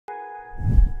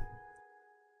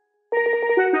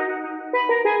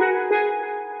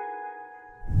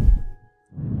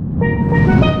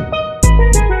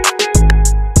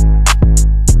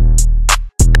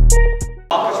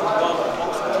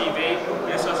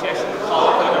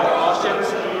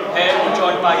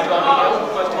joined by Gill.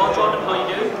 First of all, Jordan, how are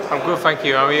you doing? I'm good, thank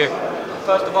you. How are you?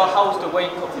 First of all, how was the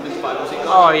weight cut for this fight? Was it good?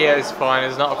 Oh yeah, it's fine.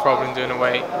 It's not a problem doing the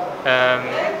weight.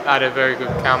 Had a very good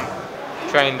camp,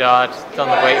 trained hard, done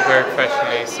the weight very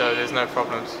professionally, so there's no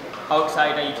problems. How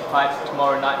excited are you to fight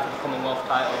tomorrow night for the Commonwealth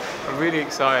title? I'm really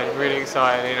excited, really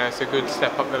excited. You know, it's a good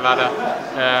step up the ladder.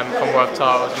 Commonwealth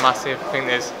title is massive. I think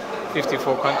there's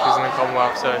 54 countries in the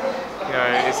Commonwealth, so you know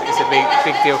it's a big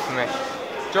deal for me.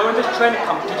 During this training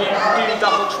camp, did you do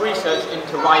that much research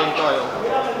into Ryan Doyle?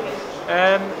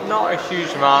 Not a huge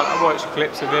amount. I watched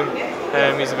clips of him.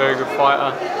 He's a very good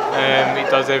fighter. He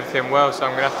does everything well, so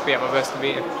I'm going to have to be at my best to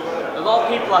beat him. A lot of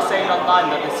people are saying online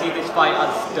that they see this fight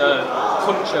as the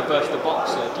puncher versus the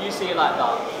boxer. Do you see it like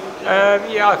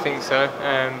that? Yeah, I think so.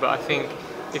 But I think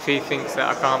if he thinks that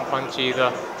I can't punch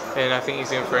either, then I think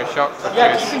he's in for a shock.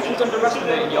 Yeah, do you think he's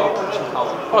underestimating your punching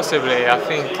power? Possibly. I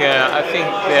think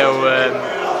they'll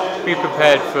be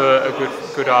prepared for a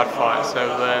good hard fight. So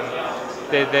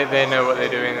they know what they're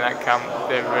doing in that camp.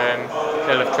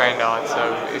 They'll have trained hard, so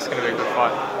it's going to be a good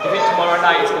fight. Do you think tomorrow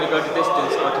night it's going to go the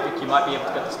distance, or do you think you might be able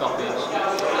to get the stoppage?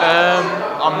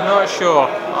 I'm not sure.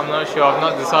 I've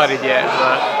not decided yet.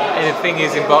 But the thing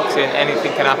is, in boxing,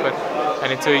 anything can happen,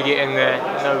 and until you get in there,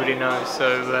 nobody knows.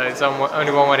 So it's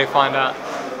only one way to find out.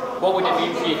 What would it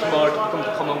mean for you tomorrow to become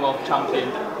the Commonwealth champion?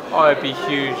 Oh, it'd be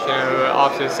huge. You know,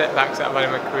 after the setbacks that I've had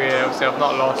in my career, obviously I've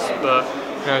not lost, but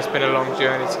you know, it's been a long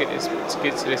journey to get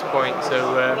to this point. So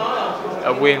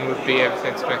a win would be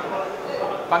everything to me.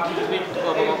 Thank you for speaking to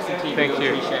Global Boxing TV. Thank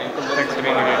you. Appreciate it. Thanks for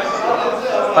being here.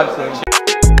 Thanks for watching.